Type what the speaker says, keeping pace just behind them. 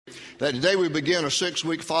that today we begin a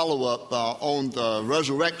 6-week follow-up on the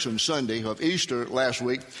Resurrection Sunday of Easter last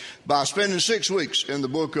week by spending 6 weeks in the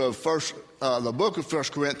book of First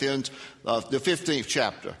Corinthians, the 15th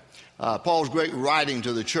chapter. Paul's great writing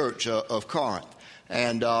to the church of Corinth.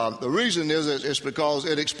 And the reason is it's because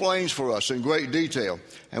it explains for us in great detail,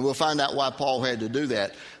 and we'll find out why Paul had to do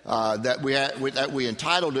that, that we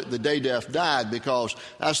entitled it "The Day Death Died," because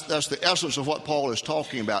that's the essence of what Paul is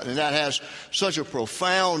talking about. And that has such a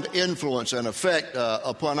profound influence and effect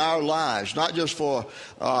upon our lives, not just for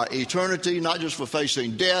eternity, not just for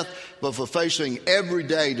facing death, but for facing every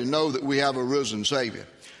day to know that we have a risen Savior.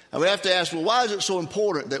 And we have to ask, well, why is it so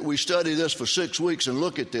important that we study this for 6 weeks and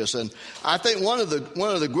look at this? And I think one of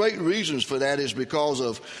the great reasons for that is because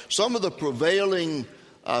of some of the prevailing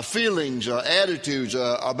feelings, attitudes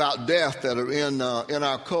about death that are in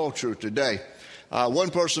our culture today. One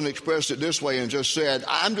person expressed it this way and just said,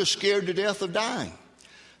 "I'm just scared to death of dying."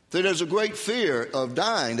 That there's a great fear of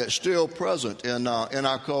dying that's still present in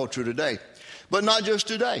our culture today, but not just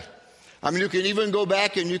today. I mean, you can even go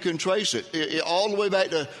back and you can trace it all the way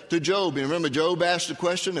back to Job. You remember Job asked the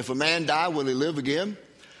question, if a man die, will he live again?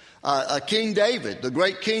 King David, the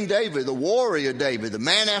great King David, the warrior David, the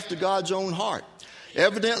man after God's own heart.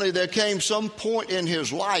 Evidently, there came some point in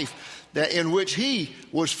his life in which he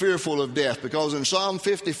was fearful of death, because in Psalm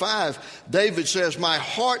 55, David says, "My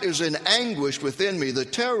heart is in anguish within me. The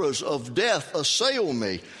terrors of death assail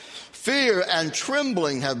me. Fear and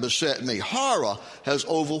trembling have beset me. Horror has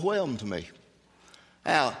overwhelmed me."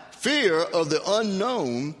 Now, fear of the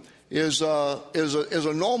unknown is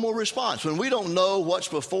a normal response. When we don't know what's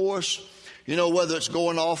before us, you know, whether it's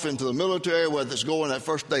going off into the military, whether it's going that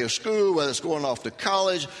first day of school, whether it's going off to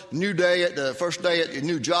college, new day at the first day at your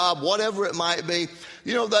new job, whatever it might be,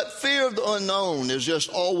 you know, that fear of the unknown is just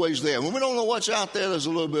always there. When we don't know what's out there, there's a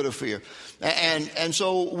little bit of fear. And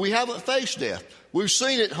so we haven't faced death. We've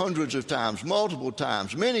seen it hundreds of times, multiple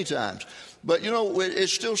times, many times. But, you know,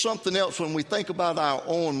 it's still something else when we think about our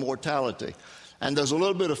own mortality. And there's a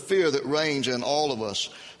little bit of fear that reigns in all of us.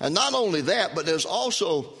 And not only that, but there's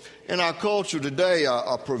also in our culture today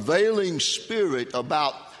a prevailing spirit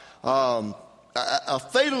about a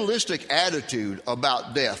fatalistic attitude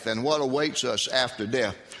about death and what awaits us after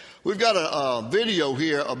death. We've got a video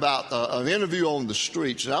here about an interview on the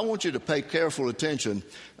streets, and I want you to pay careful attention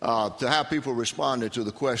to how people responded to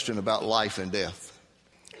the question about life and death.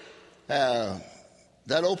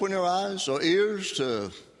 That open your eyes or ears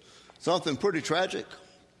to something pretty tragic?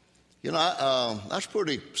 You know, that's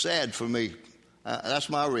pretty sad for me. That's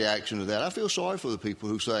my reaction to that. I feel sorry for the people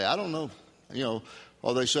who say, I don't know, you know,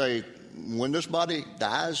 or they say, when this body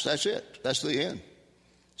dies, that's it. That's the end.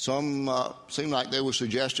 Some seem like they were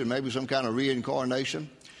suggesting maybe some kind of reincarnation.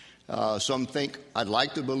 Some think, I'd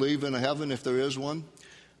like to believe in a heaven if there is one.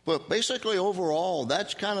 But basically, overall,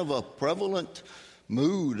 that's kind of a prevalent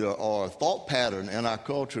mood or thought pattern in our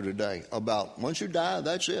culture today about once you die,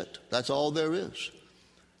 that's it. That's all there is.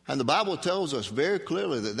 And the Bible tells us very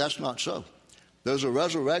clearly that that's not so. There's a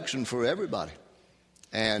resurrection for everybody.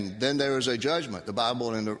 And then there is a judgment. The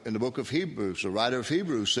Bible in the book of Hebrews, the writer of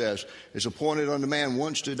Hebrews says, it's appointed unto man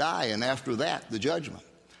once to die, and after that, the judgment.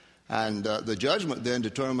 And the judgment then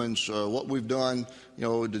determines what we've done. You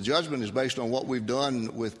know, the judgment is based on what we've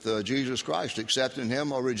done with Jesus Christ, accepting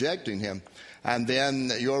him or rejecting him. And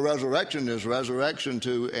then your resurrection is resurrection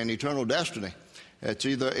to an eternal destiny. It's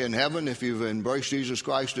either in heaven if you've embraced Jesus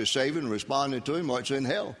Christ as Savior and responded to him, or it's in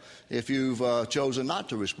hell if you've chosen not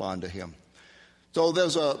to respond to him. So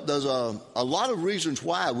there's a lot of reasons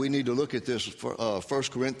why we need to look at this for 1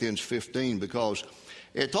 Corinthians 15, because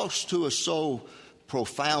it talks to us so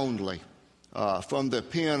profoundly from the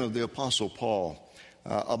pen of the Apostle Paul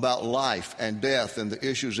about life and death and the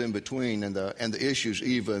issues in between and the issues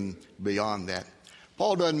even beyond that.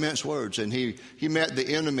 Paul doesn't mince words, and he met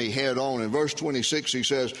the enemy head on. In verse 26, he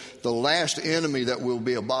says, the last enemy that will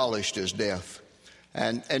be abolished is death.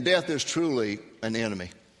 And death is truly an enemy.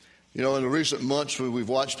 You know, in the recent months, we've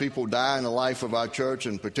watched people die in the life of our church,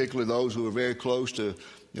 and particularly those who are very close to,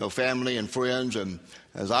 you know, family and friends. And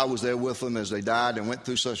as I was there with them as they died and went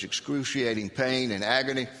through such excruciating pain and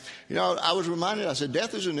agony, you know, I was reminded, I said,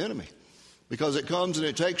 death is an enemy, because it comes and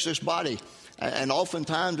it takes this body. And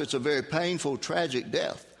oftentimes it's a very painful, tragic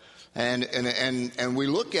death. And we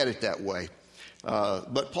look at it that way.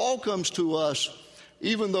 But Paul comes to us,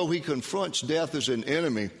 even though he confronts death as an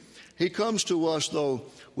enemy, he comes to us, though,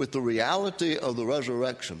 with the reality of the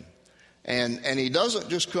resurrection. And he doesn't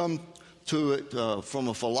just come to it from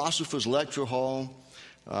a philosopher's lecture hall,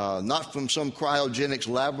 not from some cryogenics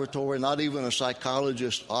laboratory, not even a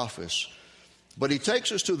psychologist's office. But he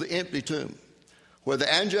takes us to the empty tomb, where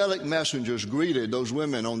the angelic messengers greeted those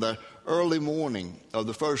women on the early morning of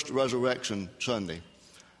the first resurrection Sunday.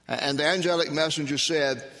 And the angelic messenger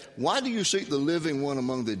said, "Why do you seek the living one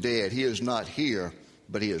among the dead? He is not here,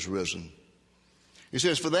 but he is risen." He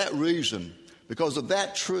says, for that reason, because of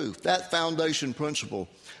that truth, that foundation principle,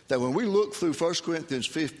 that when we look through 1 Corinthians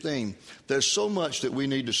 15, there's so much that we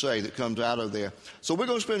need to say that comes out of there. So we're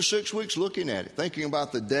going to spend 6 weeks looking at it, thinking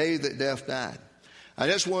about the day that death died. And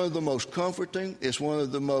it's one of the most comforting, it's one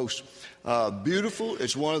of the most beautiful,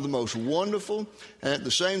 it's one of the most wonderful, and at the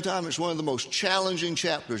same time, it's one of the most challenging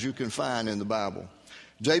chapters you can find in the Bible.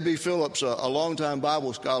 J.B. Phillips, a longtime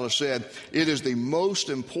Bible scholar, said it is the most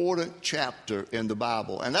important chapter in the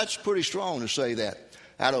Bible. And that's pretty strong to say that.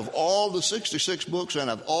 Out of all the 66 books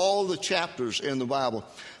and of all the chapters in the Bible,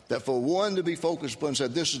 that for one to be focused upon,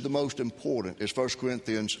 said this is the most important, is 1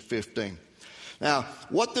 Corinthians 15. Now,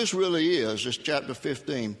 what this really is, this chapter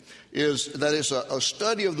 15, is that it's a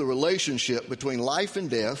study of the relationship between life and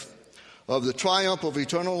death, of the triumph of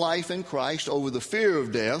eternal life in Christ over the fear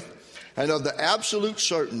of death, and of the absolute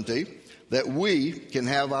certainty that we can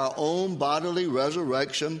have our own bodily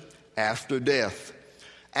resurrection after death.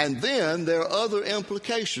 And then there are other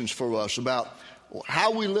implications for us about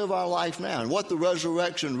how we live our life now and what the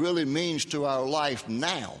resurrection really means to our life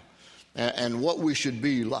now and what we should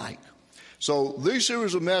be like. So these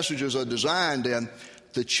series of messages are designed then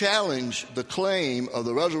to challenge the claim of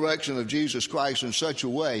the resurrection of Jesus Christ in such a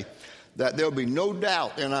way that there'll be no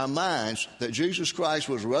doubt in our minds that Jesus Christ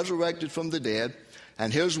was resurrected from the dead,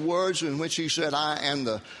 and his words in which he said, I am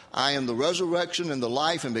the resurrection and the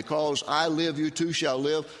life, and because I live, you too shall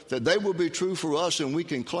live, that they will be true for us, and we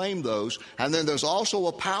can claim those. And then there's also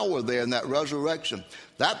a power there in that resurrection.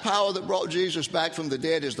 That power that brought Jesus back from the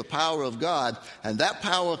dead is the power of God, and that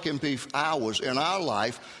power can be ours in our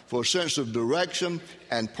life for a sense of direction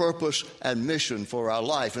and purpose and mission for our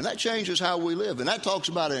life. And that changes how we live, and that talks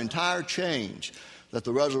about an entire change that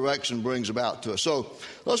the resurrection brings about to us. So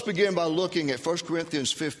let's begin by looking at 1 Corinthians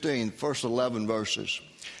 15, first 11 verses.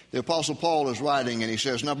 The Apostle Paul is writing, and he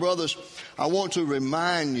says, "Now, brothers, I want to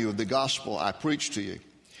remind you of the gospel I preached to you,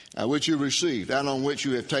 which you received, and on which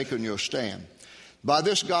you have taken your stand. By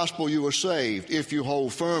this gospel you were saved, if you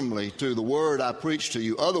hold firmly to the word I preached to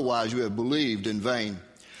you. Otherwise you have believed in vain.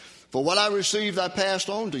 For what I received I passed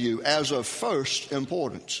on to you as of first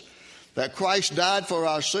importance, that Christ died for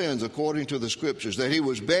our sins according to the Scriptures, that he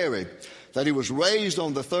was buried, that he was raised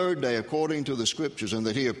on the third day according to the Scriptures, and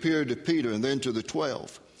that he appeared to Peter and then to the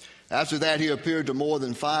 12. After that he appeared to more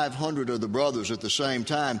than 500 of the brothers at the same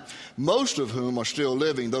time, most of whom are still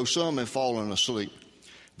living, though some have fallen asleep.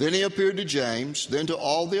 Then he appeared to James, then to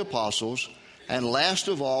all the apostles, and last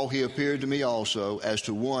of all he appeared to me also as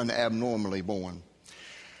to one abnormally born.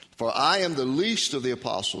 For I am the least of the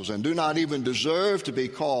apostles, and do not even deserve to be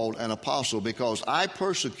called an apostle, because I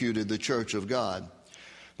persecuted the church of God.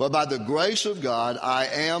 But by the grace of God I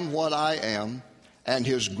am what I am, and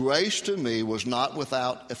his grace to me was not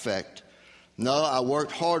without effect. No, I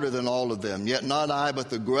worked harder than all of them, yet not I,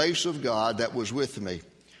 but the grace of God that was with me.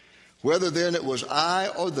 Whether then it was I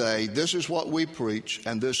or they, this is what we preach,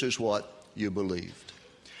 and this is what you believed."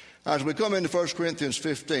 Now, as we come into 1 Corinthians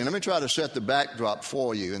 15, let me try to set the backdrop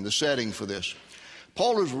for you and the setting for this.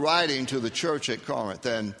 Paul is writing to the church at Corinth,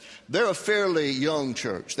 and they're a fairly young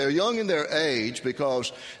church. They're young in their age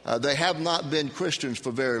because they have not been Christians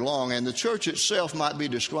for very long, and the church itself might be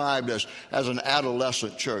described as an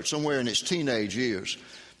adolescent church, somewhere in its teenage years.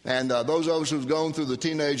 And those of us who've gone through the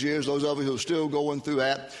teenage years, those of us who are still going through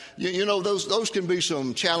that, you know, those can be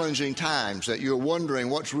some challenging times that you're wondering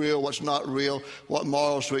what's real, what's not real, what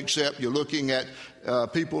morals to accept. You're looking at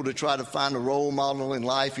people to try to find a role model in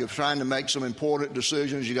life. You're trying to make some important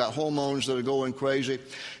decisions. You got hormones that are going crazy.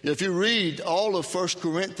 If you read all of 1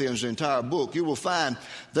 Corinthians, the entire book, you will find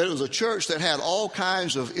that it was a church that had all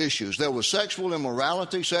kinds of issues. There was sexual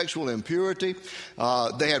immorality, sexual impurity.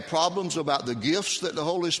 They had problems about the gifts that the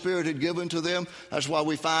Holy Spirit had given to them. That's why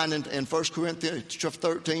we find in 1 Corinthians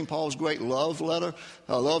 13, Paul's great love letter,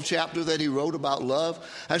 a love chapter that he wrote about love.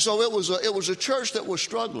 And so it was a church that was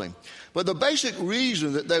struggling. But the basic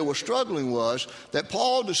reason that they were struggling was that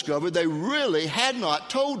Paul discovered they really had not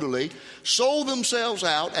totally sold themselves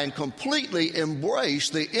out and completely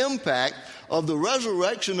embraced the impact of the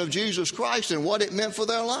resurrection of Jesus Christ and what it meant for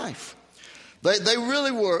their life. They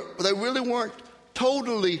really weren't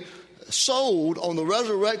totally sold on the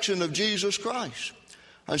resurrection of Jesus Christ.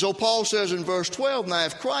 And so Paul says in verse 12, "Now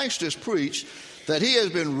if Christ is preached that he has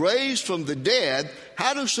been raised from the dead,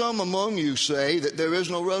 how do some among you say that there is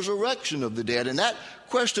no resurrection of the dead?" And that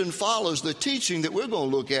question follows the teaching that we're going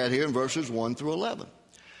to look at here in verses 1 through 11.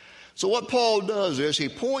 So what Paul does is he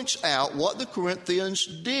points out what the Corinthians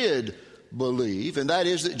did believe, and that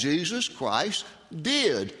is that Jesus Christ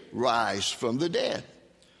did rise from the dead.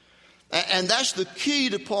 And that's the key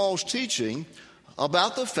to Paul's teaching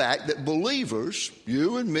about the fact that believers,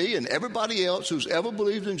 you and me and everybody else who's ever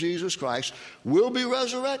believed in Jesus Christ, will be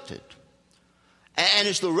resurrected. And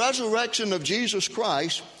it's the resurrection of Jesus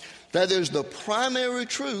Christ that is the primary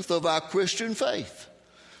truth of our Christian faith.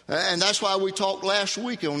 And that's why we talked last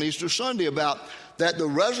week on Easter Sunday about that the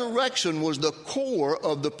resurrection was the core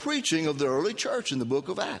of the preaching of the early church in the book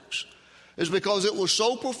of Acts. It's because it was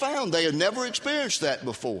so profound. They had never experienced that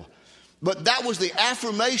before. But that was the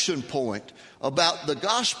affirmation point about the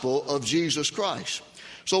gospel of Jesus Christ.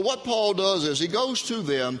 So what Paul does is he goes to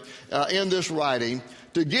them in this writing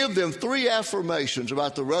to give them three affirmations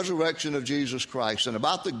about the resurrection of Jesus Christ and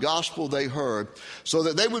about the gospel they heard, so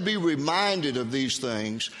that they would be reminded of these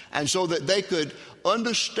things and so that they could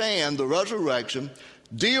understand the resurrection,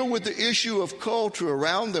 deal with the issue of culture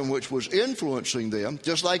around them which was influencing them,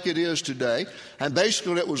 just like it is today. And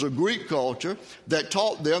basically it was a Greek culture that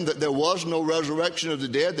taught them that there was no resurrection of the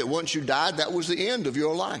dead, that once you died, that was the end of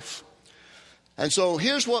your life. And so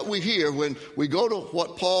here's what we hear when we go to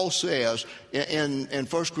what Paul says in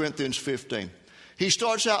 1 Corinthians 15. He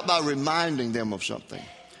starts out by reminding them of something.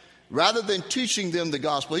 Rather than teaching them the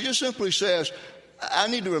gospel, he just simply says, I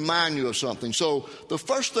need to remind you of something. So the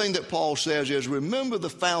first thing that Paul says is, remember the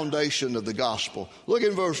foundation of the gospel. Look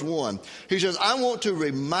in verse 1. He says, I want to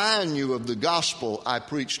remind you of the gospel I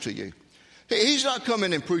preached to you. He's not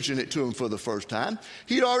coming and preaching it to them for the first time.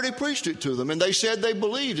 He'd already preached it to them, and they said they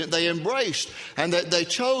believed it, they embraced, and that they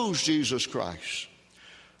chose Jesus Christ.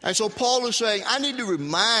 And so Paul is saying, I need to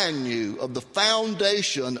remind you of the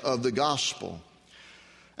foundation of the gospel.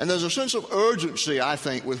 And there's a sense of urgency, I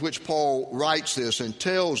think, with which Paul writes this and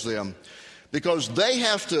tells them, because they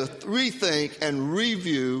have to rethink and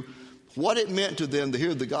review what it meant to them to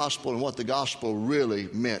hear the gospel and what the gospel really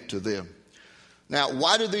meant to them. Now,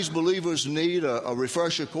 why do these believers need a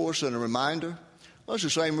refresher course and a reminder? Well, it's the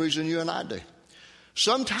same reason you and I do.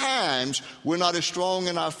 Sometimes we're not as strong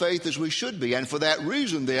in our faith as we should be. And for that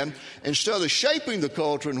reason, then, instead of shaping the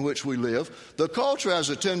culture in which we live, the culture has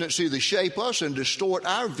a tendency to shape us and distort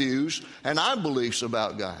our views and our beliefs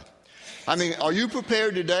about God. I mean, are you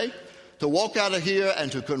prepared today to walk out of here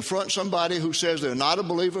and to confront somebody who says they're not a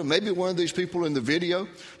believer? Maybe one of these people in the video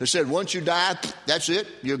that said, once you die, that's it,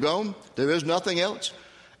 you're gone, there is nothing else.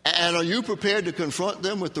 And are you prepared to confront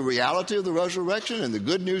them with the reality of the resurrection and the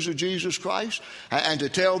good news of Jesus Christ, and to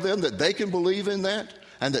tell them that they can believe in that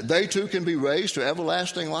and that they too can be raised to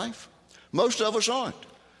everlasting life? Most of us aren't,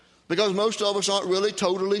 because most of us aren't really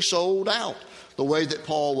totally sold out the way that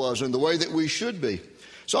Paul was and the way that we should be.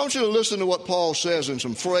 So I want you to listen to what Paul says in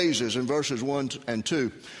some phrases in verses 1 and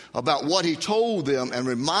 2 about what he told them and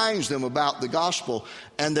reminds them about the gospel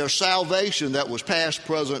and their salvation that was past,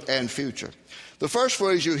 present, and future. The first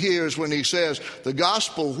phrase you hear is when he says, the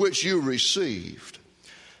gospel which you received.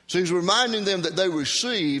 So he's reminding them that they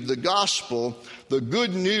received the gospel, the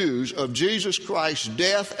good news of Jesus Christ's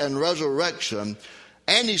death and resurrection.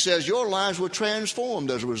 And he says your lives were transformed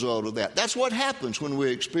as a result of that. That's what happens when we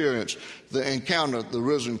experience the encounter, the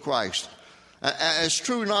risen Christ. It's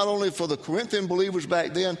true not only for the Corinthian believers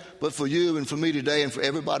back then, but for you and for me today and for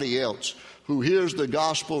everybody else who hears the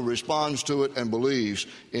gospel, responds to it, and believes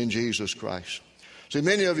in Jesus Christ. See,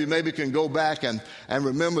 many of you maybe can go back and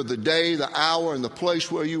remember the day, the hour, and the place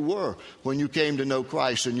where you were when you came to know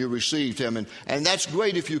Christ and you received him. And that's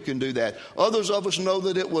great if you can do that. Others of us know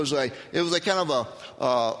that it was a kind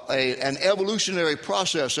of an evolutionary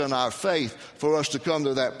process in our faith for us to come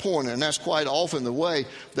to that point. And that's quite often the way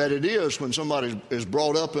that it is when somebody is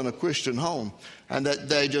brought up in a Christian home, and that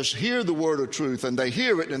they just hear the word of truth, and they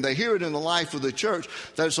hear it in the life of the church,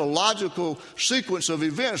 that it's a logical sequence of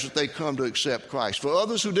events that they come to accept Christ. For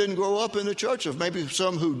others who didn't grow up in the church, or maybe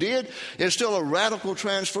some who did, it's still a radical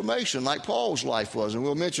transformation like Paul's life was, and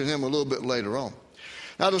we'll mention him a little bit later on.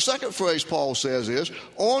 Now, the second phrase Paul says is,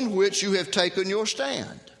 on which you have taken your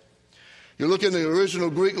stand. You look in the original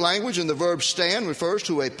Greek language, and the verb stand refers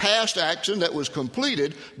to a past action that was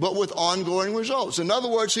completed, but with ongoing results. In other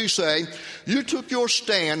words, he's saying, you took your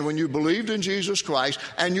stand when you believed in Jesus Christ,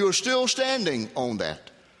 and you're still standing on that.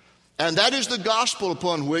 And that is the gospel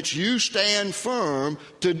upon which you stand firm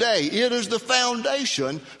today. It is the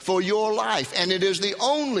foundation for your life, and it is the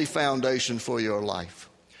only foundation for your life.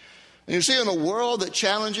 And you see, in a world that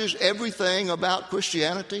challenges everything about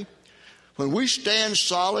Christianity, when we stand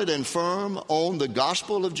solid and firm on the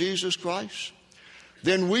gospel of Jesus Christ,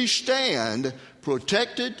 then we stand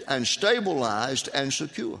protected and stabilized and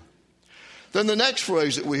secure. Then the next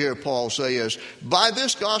phrase that we hear Paul say is, by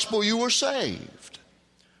this gospel you were saved.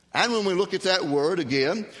 And when we look at that word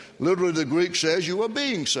again, literally the Greek says you are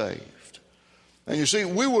being saved. And you see,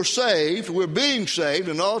 we were saved, we're being saved,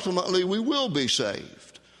 and ultimately we will be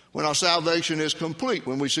saved when our salvation is complete,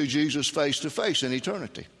 when we see Jesus face to face in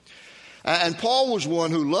eternity. And Paul was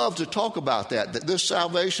one who loved to talk about that this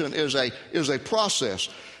salvation is a process.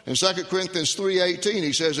 In 2 Corinthians 3:18,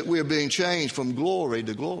 he says that we are being changed from glory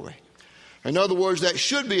to glory. In other words, that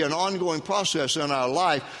should be an ongoing process in our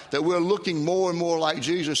life, that we're looking more and more like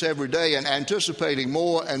Jesus every day and anticipating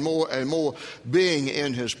more and more and more being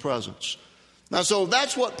in his presence. Now, so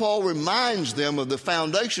that's what Paul reminds them of, the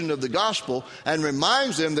foundation of the gospel, and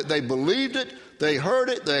reminds them that they believed it, they heard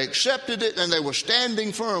it, they accepted it, and they were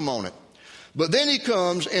standing firm on it. But then he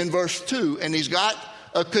comes in verse 2, and he's got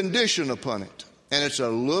a condition upon it. And it's a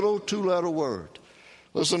little two-letter word.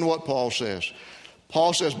 Listen to what Paul says.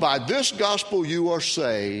 Paul says, by this gospel you are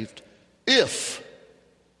saved if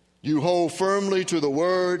you hold firmly to the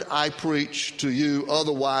word I preach to you,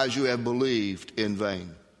 otherwise you have believed in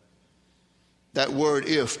vain. That word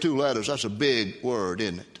if, 2 letters, that's a big word,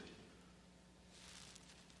 isn't it?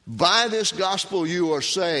 By this gospel you are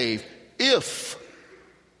saved if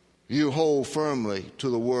you hold firmly to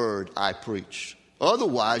the word I preach.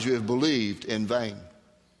 Otherwise you have believed in vain.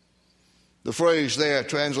 The phrase there,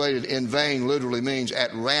 translated in vain, literally means at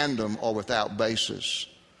random or without basis.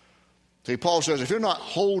 See, Paul says, if you're not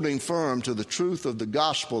holding firm to the truth of the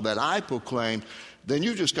gospel that I proclaim, then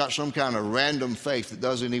you just got some kind of random faith that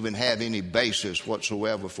doesn't even have any basis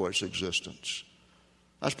whatsoever for its existence.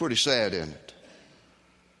 That's pretty sad, isn't it?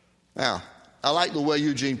 Now, I like the way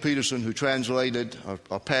Eugene Peterson, who translated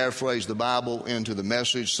or paraphrased the Bible into the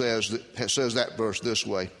Message, says that verse this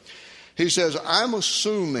way. He says, I'm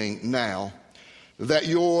assuming now that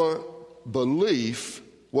your belief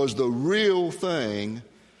was the real thing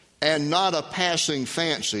and not a passing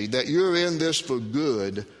fancy, that you're in this for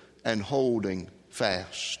good and holding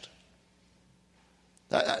fast.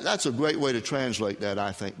 That's a great way to translate that,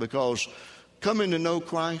 I think, because coming to know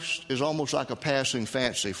Christ is almost like a passing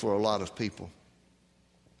fancy for a lot of people.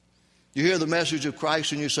 You hear the message of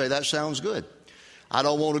Christ and you say, that sounds good. I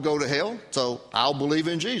don't want to go to hell, so I'll believe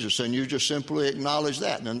in Jesus. And you just simply acknowledge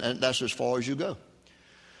that, and that's as far as you go.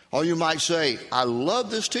 Or you might say, I love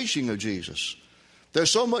this teaching of Jesus. There's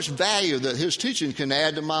so much value that his teaching can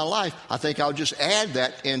add to my life. I think I'll just add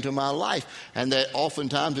that into my life. And that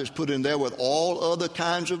oftentimes it's put in there with all other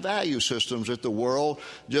kinds of value systems that the world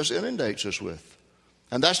just inundates us with.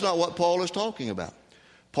 And that's not what Paul is talking about.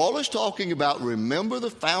 Paul is talking about, remember the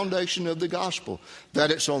foundation of the gospel,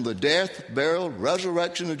 that it's on the death, burial,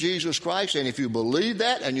 resurrection of Jesus Christ. And if you believe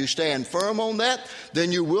that and you stand firm on that,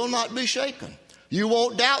 then you will not be shaken. You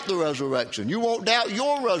won't doubt the resurrection. You won't doubt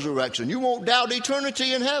your resurrection. You won't doubt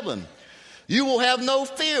eternity in heaven. You will have no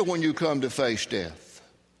fear when you come to face death.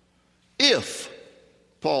 If,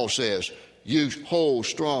 Paul says, you hold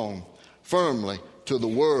strong, firmly to the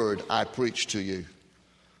word I preach to you.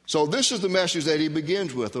 So this is the message that he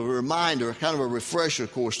begins with, a reminder, kind of a refresher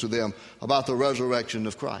course to them about the resurrection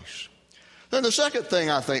of Christ. Then the second thing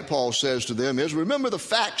I think Paul says to them is, remember the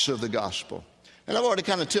facts of the gospel. And I've already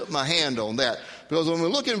kind of tipped my hand on that, because when we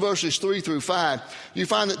look in verses 3 through 5, you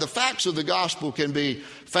find that the facts of the gospel can be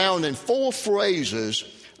found in 4 phrases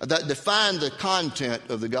that define the content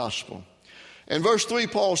of the gospel. In verse 3,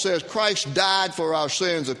 Paul says, Christ died for our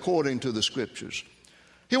sins according to the Scriptures.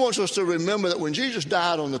 He wants us to remember that when Jesus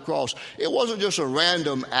died on the cross, it wasn't just a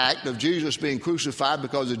random act of Jesus being crucified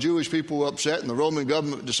because the Jewish people were upset and the Roman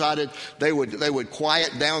government decided they would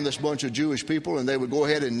quiet down this bunch of Jewish people and they would go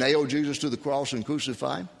ahead and nail Jesus to the cross and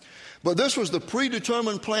crucify him. But this was the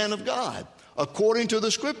predetermined plan of God, according to the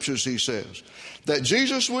Scriptures, he says, that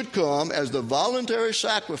Jesus would come as the voluntary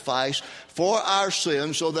sacrifice for our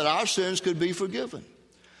sins so that our sins could be forgiven.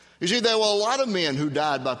 You see, there were a lot of men who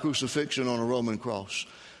died by crucifixion on a Roman cross.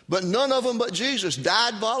 But none of them but Jesus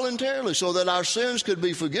died voluntarily so that our sins could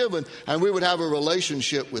be forgiven and we would have a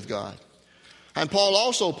relationship with God. And Paul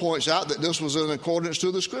also points out that this was in accordance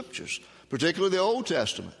to the Scriptures, particularly the Old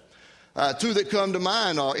Testament. 2 that come to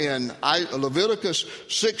mind are in Leviticus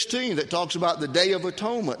 16 that talks about the Day of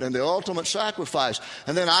Atonement and the ultimate sacrifice.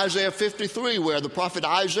 And then Isaiah 53 where the prophet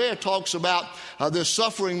Isaiah talks about this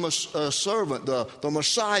suffering servant, the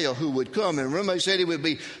Messiah who would come. And remember he said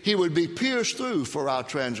he would be pierced through for our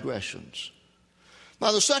transgressions.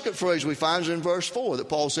 Now the second phrase we find is in verse 4 that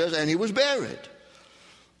Paul says, and he was buried.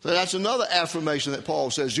 So that's another affirmation that Paul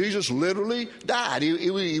says. Jesus literally died.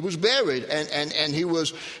 He was buried, and he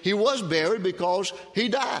was buried because he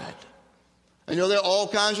died. And there are all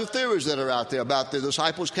kinds of theories that are out there about the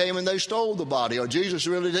disciples came and they stole the body, or Jesus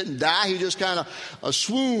really didn't die, he just kind of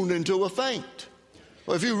swooned into a faint.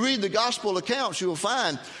 Well, if you read the gospel accounts, you'll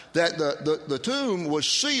find that the tomb was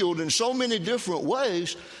sealed in so many different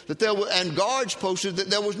ways that and guards posted that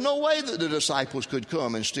there was no way that the disciples could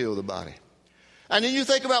come and steal the body. And then you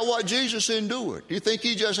think about what Jesus endured. You think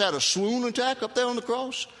he just had a swoon attack up there on the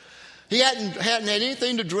cross? He hadn't had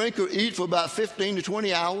anything to drink or eat for about 15 to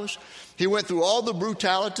 20 hours. He went through all the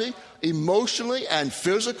brutality, emotionally and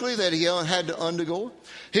physically, that he had to undergo.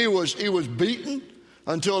 He was beaten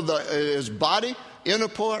until his body, inner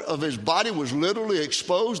part of his body was literally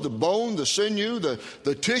exposed, the bone, the sinew,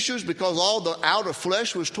 the tissues, because all the outer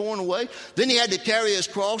flesh was torn away. Then he had to carry his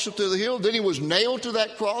cross up to the hill. Then he was nailed to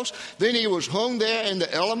that cross. Then he was hung there in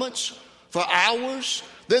the elements for hours.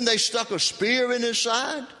 Then they stuck a spear in his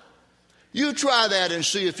side. You try that and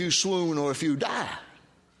see if you swoon or if you die.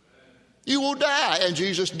 You will die. And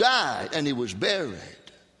Jesus died and he was buried.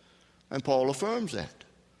 And Paul affirms that.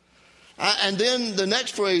 And then the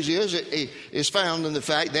next phrase is found in the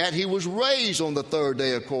fact that he was raised on the third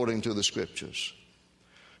day according to the Scriptures.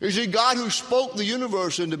 You see, God who spoke the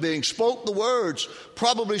universe into being, spoke the words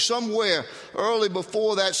probably somewhere early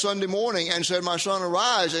before that Sunday morning and said, "My son,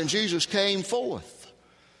 arise," and Jesus came forth.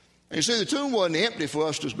 And you see, the tomb wasn't empty for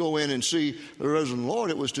us to go in and see the risen Lord.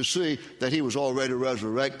 It was to see that he was already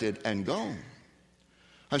resurrected and gone.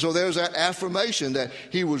 And so there's that affirmation that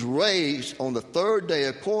he was raised on the third day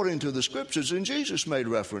according to the Scriptures, and Jesus made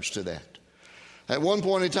reference to that. At one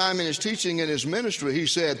point in time in his teaching and his ministry, he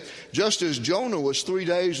said, just as Jonah was 3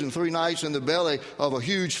 days and 3 nights in the belly of a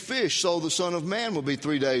huge fish, so the Son of Man will be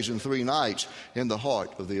 3 days and 3 nights in the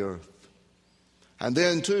heart of the earth. And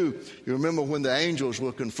then, too, you remember when the angels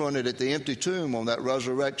were confronted at the empty tomb on that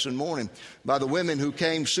resurrection morning by the women who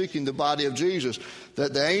came seeking the body of Jesus,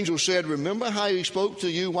 that the angel said, "Remember how he spoke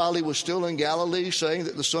to you while he was still in Galilee, saying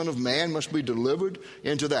that the Son of Man must be delivered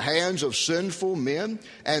into the hands of sinful men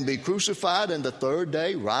and be crucified and the third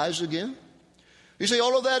day rise again?" You see,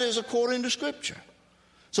 all of that is according to Scripture.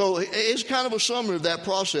 So it's kind of a summary of that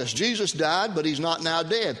process. Jesus died, but he's not now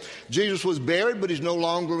dead. Jesus was buried, but he's no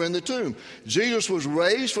longer in the tomb. Jesus was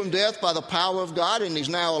raised from death by the power of God, and he's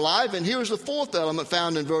now alive. And here's the fourth element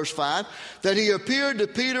found in verse 5, that he appeared to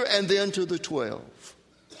Peter and then to the 12.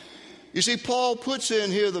 You see, Paul puts in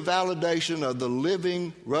here the validation of the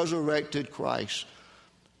living, resurrected Christ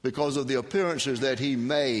because of the appearances that he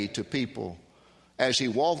made to people as he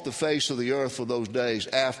walked the face of the earth for those days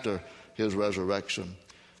after his resurrection.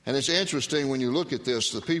 And it's interesting when you look at this,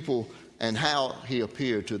 the people and how he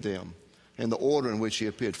appeared to them and the order in which he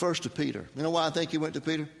appeared. First to Peter. You know why I think he went to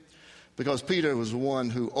Peter? Because Peter was the one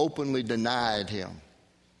who openly denied him,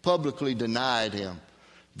 publicly denied him,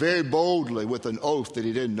 very boldly with an oath that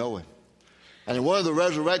he didn't know him. And in one of the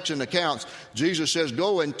resurrection accounts, Jesus says,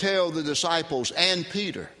 "Go and tell the disciples and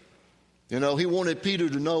Peter." He wanted Peter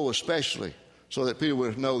to know especially so that Peter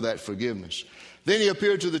would know that forgiveness. Then he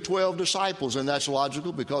appeared to the 12 disciples, and that's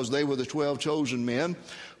logical because they were the 12 chosen men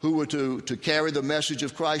who were to carry the message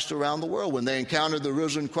of Christ around the world. When they encountered the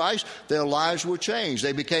risen Christ, their lives were changed.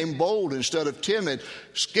 They became bold instead of timid,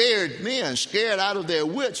 scared men, scared out of their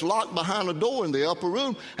wits, locked behind a door in the upper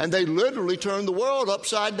room, and they literally turned the world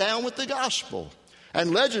upside down with the gospel.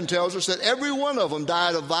 And legend tells us that every one of them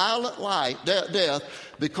died a violent death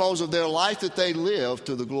because of their life that they lived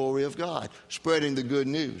to the glory of God, spreading the good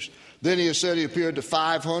news. Then he said he appeared to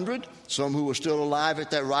 500, some who were still alive at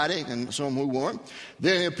that writing and some who weren't.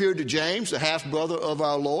 Then he appeared to James, the half-brother of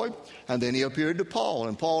our Lord. And then he appeared to Paul.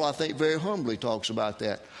 And Paul, I think, very humbly talks about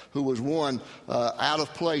that, who was one out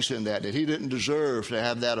of place in that he didn't deserve to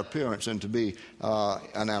have that appearance and to be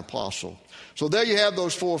an apostle. So there you have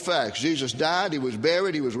those 4 facts. Jesus died, he was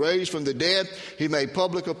buried, he was raised from the dead. He made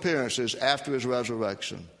public appearances after his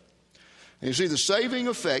resurrection. And you see, the saving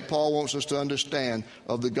effect, Paul wants us to understand,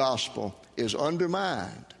 of the gospel is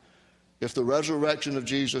undermined if the resurrection of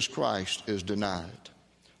Jesus Christ is denied.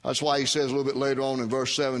 That's why he says a little bit later on in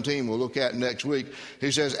verse 17, we'll look at next week,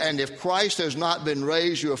 he says, "And if Christ has not been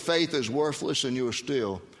raised, your faith is worthless and you are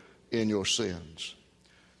still in your sins."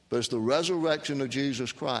 But it's the resurrection of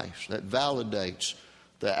Jesus Christ that validates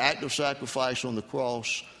the act of sacrifice on the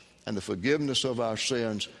cross and the forgiveness of our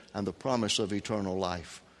sins and the promise of eternal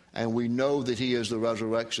life. And we know that he is the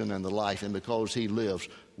resurrection and the life, and because he lives,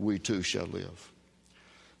 we too shall live.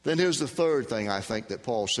 Then here's the third thing I think that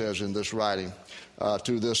Paul says in this writing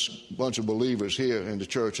to this bunch of believers here in the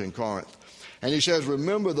church in Corinth. And he says,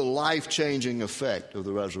 remember the life-changing effect of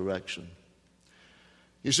the resurrection.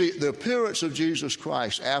 You see, the appearance of Jesus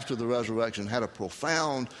Christ after the resurrection had a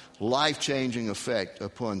profound life-changing effect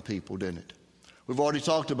upon people, didn't it? We've already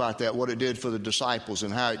talked about that, what it did for the disciples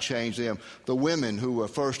and how it changed them. The women who were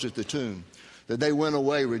first at the tomb, that they went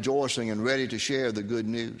away rejoicing and ready to share the good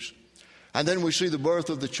news. And then we see the birth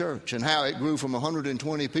of the church and how it grew from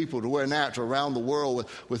 120 people to where now it's around the world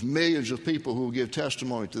with millions of people who will give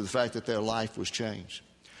testimony to the fact that their life was changed.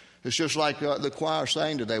 It's just like the choir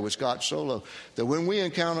sang today with Scott Solo, that when we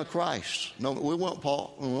encounter Christ, no, we want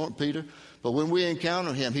Paul, we want Peter, but when we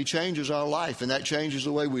encounter him, he changes our life, and that changes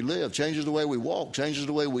the way we live, changes the way we walk, changes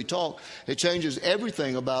the way we talk. It changes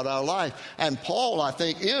everything about our life. And Paul, I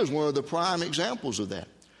think, is one of the prime examples of that.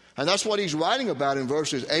 And that's what he's writing about in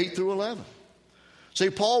verses 8 through 11. See,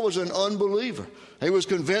 Paul was an unbeliever. He was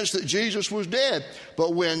convinced that Jesus was dead.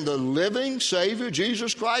 But when the living Savior,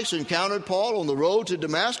 Jesus Christ, encountered Paul on the road to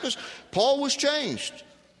Damascus, Paul was changed.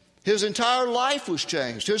 His entire life was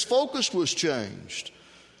changed. His focus was changed.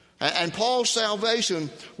 And Paul's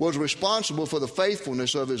salvation was responsible for the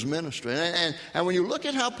faithfulness of his ministry. And when you look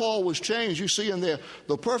at how Paul was changed, you see in there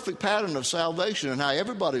the perfect pattern of salvation and how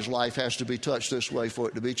everybody's life has to be touched this way for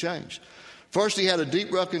it to be changed. First, he had a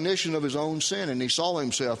deep recognition of his own sin, and he saw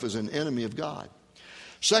himself as an enemy of God.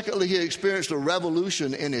 Secondly, he experienced a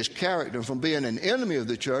revolution in his character from being an enemy of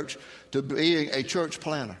the church to being a church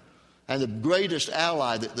planter and the greatest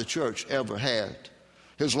ally that the church ever had.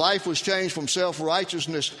 His life was changed from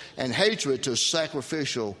self-righteousness and hatred to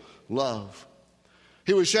sacrificial love.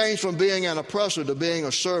 He was changed from being an oppressor to being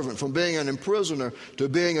a servant, from being an imprisoner to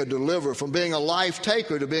being a deliverer, from being a life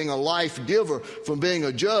taker to being a life giver, from being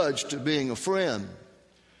a judge to being a friend.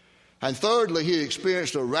 And thirdly, he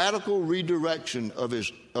experienced a radical redirection of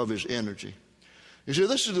his energy. You see,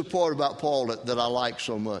 this is the part about Paul that I like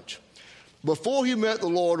so much. Before he met the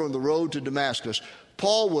Lord on the road to Damascus,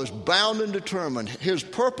 Paul was bound and determined. His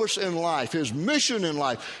purpose in life, his mission in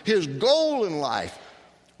life, his goal in life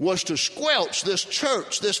was to squelch this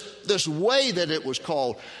church, this way that it was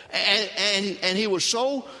called. And he was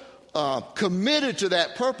so committed to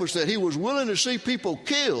that purpose that he was willing to see people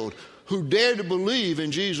killed who dared to believe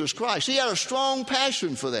in Jesus Christ. He had a strong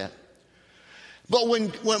passion for that. But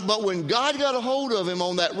when God got a hold of him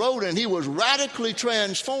on that road and he was radically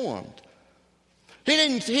transformed, he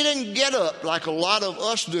didn't get up like a lot of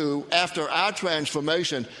us do after our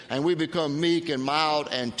transformation and we become meek and mild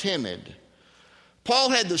and timid.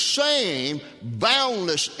 Paul had the same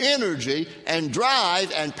boundless energy and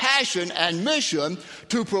drive and passion and mission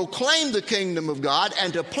to proclaim the kingdom of God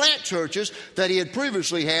and to plant churches that he had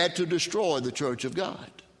previously had to destroy the church of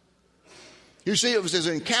God. You see, it was his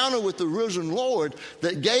encounter with the risen Lord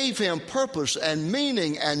that gave him purpose and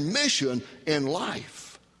meaning and mission in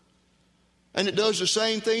life. And it does the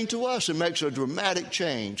same thing to us. It makes a dramatic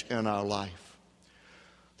change in our life.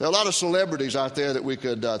 There are a lot of celebrities out there that we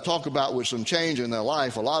could talk about with some change in their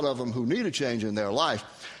life, a lot of them who need a change in their life.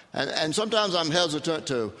 And sometimes I'm hesitant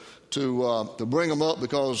to bring them up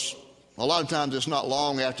because a lot of times it's not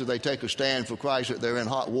long after they take a stand for Christ that they're in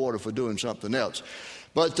hot water for doing something else.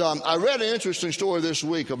 But I read an interesting story this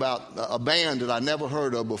week about a band that I never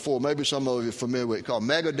heard of before. Maybe some of you are familiar with it, called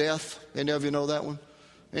Megadeth. Any of you know that one?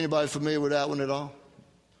 Anybody familiar with that one at all?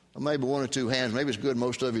 Or maybe one or two hands. Maybe it's good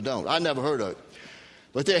most of you don't. I never heard of it.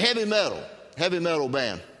 But they're heavy metal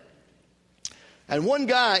band. And one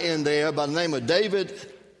guy in there by the name of David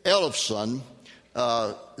Ellefson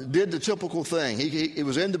did the typical thing. He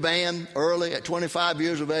was in the band early at 25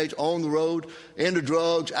 years of age, on the road, into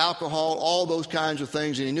drugs, alcohol, all those kinds of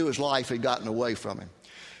things, and he knew his life had gotten away from him.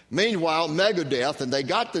 Meanwhile, Megadeth, and they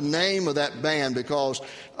got the name of that band because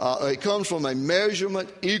it comes from a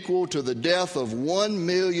measurement equal to the death of 1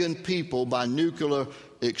 million people by nuclear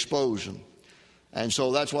explosion. And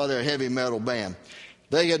so that's why they're a heavy metal band.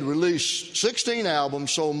 They had released 16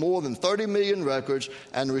 albums, sold more than 30 million records,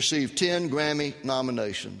 and received 10 Grammy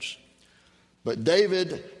nominations. But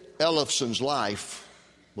David Ellefson's life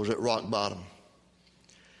was at rock bottom.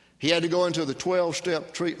 He had to go into the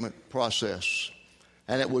 12-step treatment process.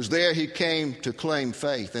 And it was there he came to claim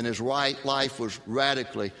faith, and his life was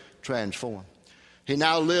radically transformed. He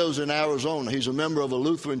now lives in Arizona. He's a member of a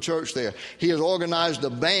Lutheran church there. He has organized a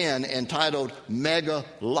band entitled Mega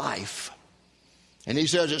Life. And he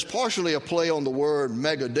says it's partially a play on the word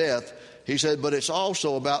Megadeth. He said, but it's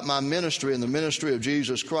also about my ministry and the ministry of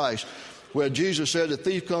Jesus Christ, where Jesus said, the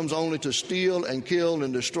thief comes only to steal and kill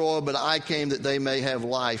and destroy, but I came that they may have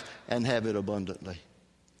life and have it abundantly.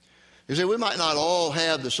 You see, we might not all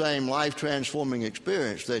have the same life-transforming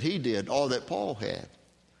experience that he did or that Paul had.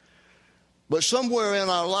 But somewhere in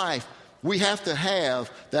our life, we have to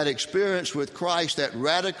have that experience with Christ that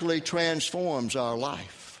radically transforms our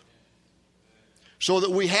life, so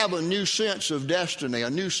that we have a new sense of destiny, a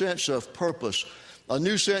new sense of purpose, a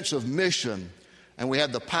new sense of mission, and we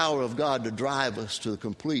have the power of God to drive us to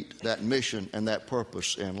complete that mission and that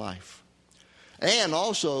purpose in life. And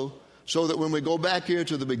also, so that when we go back here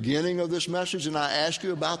to the beginning of this message and I ask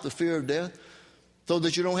you about the fear of death, so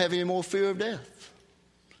that you don't have any more fear of death.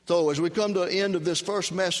 So as we come to the end of this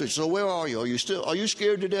first message, so where are you? Are you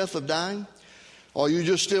scared to death of dying? Are you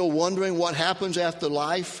just still wondering what happens after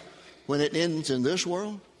life when it ends in this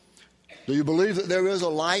world? Do you believe that there is a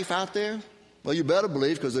life out there? Well, you better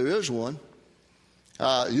believe, because there is one.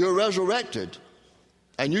 You're resurrected,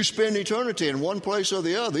 and you spend eternity in one place or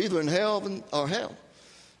the other, either in heaven or hell.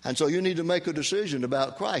 And so you need to make a decision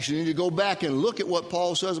about Christ. You need to go back and look at what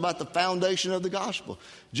Paul says about the foundation of the gospel.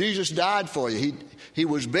 Jesus died for you. He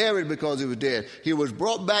was buried because he was dead. He was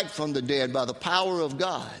brought back from the dead by the power of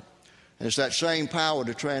God. And it's that same power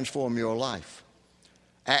to transform your life.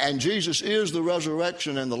 And Jesus is the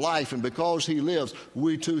resurrection and the life, and because he lives,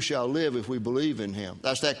 we too shall live if we believe in him.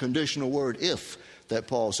 That's that conditional word, if, that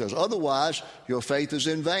Paul says. Otherwise, your faith is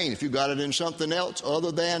in vain. If you got it in something else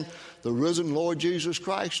other than the risen Lord Jesus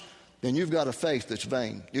Christ, then you've got a faith that's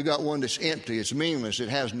vain. You've got one that's empty, it's meaningless, it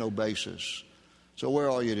has no basis. So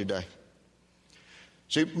where are you today?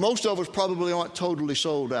 See, most of us probably aren't totally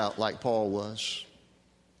sold out like Paul was.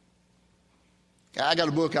 I got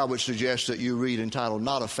a book I would suggest that you read entitled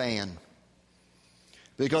Not a Fan.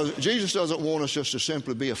 Because Jesus doesn't want us just to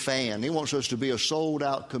simply be a fan. He wants us to be a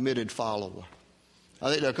sold-out, committed follower. I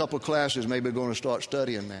think there are a couple of classes maybe going to start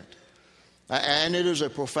studying that. And it is a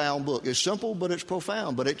profound book. It's simple, but it's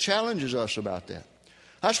profound. But it challenges us about that.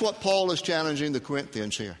 That's what Paul is challenging the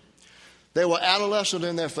Corinthians here. They were adolescent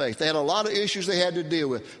in their faith. They had a lot of issues they had to deal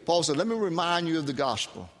with. Paul said, let me remind you of the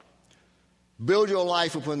gospel. Build your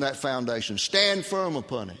life upon that foundation. Stand firm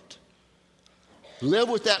upon it. Live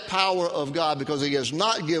with that power of God, because he has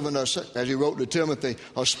not given us, as he wrote to Timothy,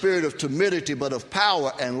 a spirit of timidity, but of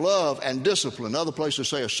power and love and discipline. Other places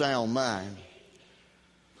say a sound mind.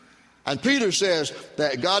 And Peter says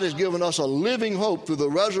that God has given us a living hope through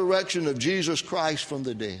the resurrection of Jesus Christ from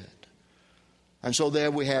the dead. And so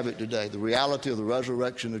there we have it today, the reality of the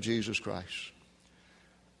resurrection of Jesus Christ.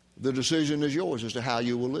 The decision is yours as to how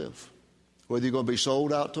you will live. Whether you're going to be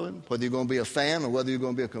sold out to him, whether you're going to be a fan, or whether you're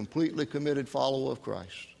going to be a completely committed follower of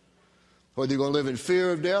Christ. Whether you're going to live in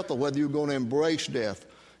fear of death, or whether you're going to embrace death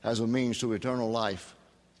as a means to eternal life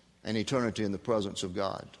and eternity in the presence of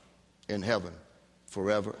God in heaven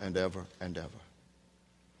forever and ever and ever.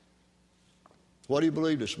 What do you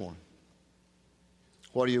believe this morning?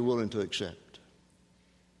 What are you willing to accept?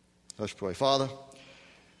 Let's pray. Father,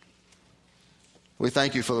 we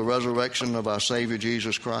thank you for the resurrection of our Savior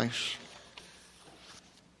Jesus Christ,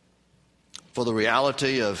 for the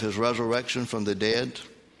reality of his resurrection from the dead,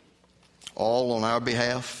 all on our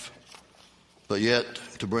behalf, but yet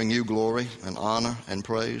to bring you glory and honor and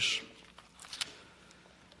praise.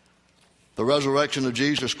 The resurrection of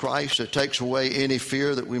Jesus Christ that takes away any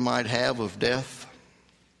fear that we might have of death,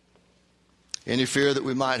 any fear that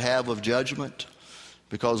we might have of judgment,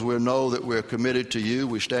 because we know that we're committed to you.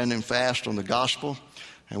 We're standing fast on the gospel,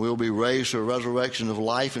 and we'll be raised to a resurrection of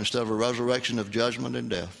life instead of a resurrection of judgment and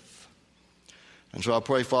death. And so I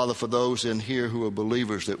pray, Father, for those in here who are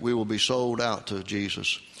believers, that we will be sold out to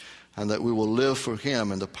Jesus and that we will live for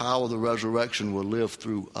him, and the power of the resurrection will live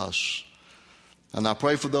through us. And I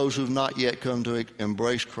pray for those who have not yet come to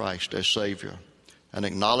embrace Christ as Savior and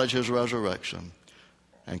acknowledge his resurrection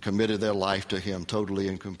and committed their life to him totally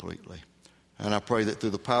and completely. And I pray that through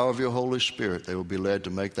the power of your Holy Spirit, they will be led to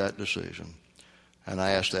make that decision. And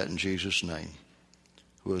I ask that in Jesus' name,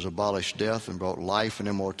 who has abolished death and brought life and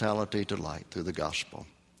immortality to light through the gospel,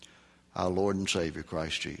 our Lord and Savior,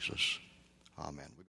 Christ Jesus. Amen.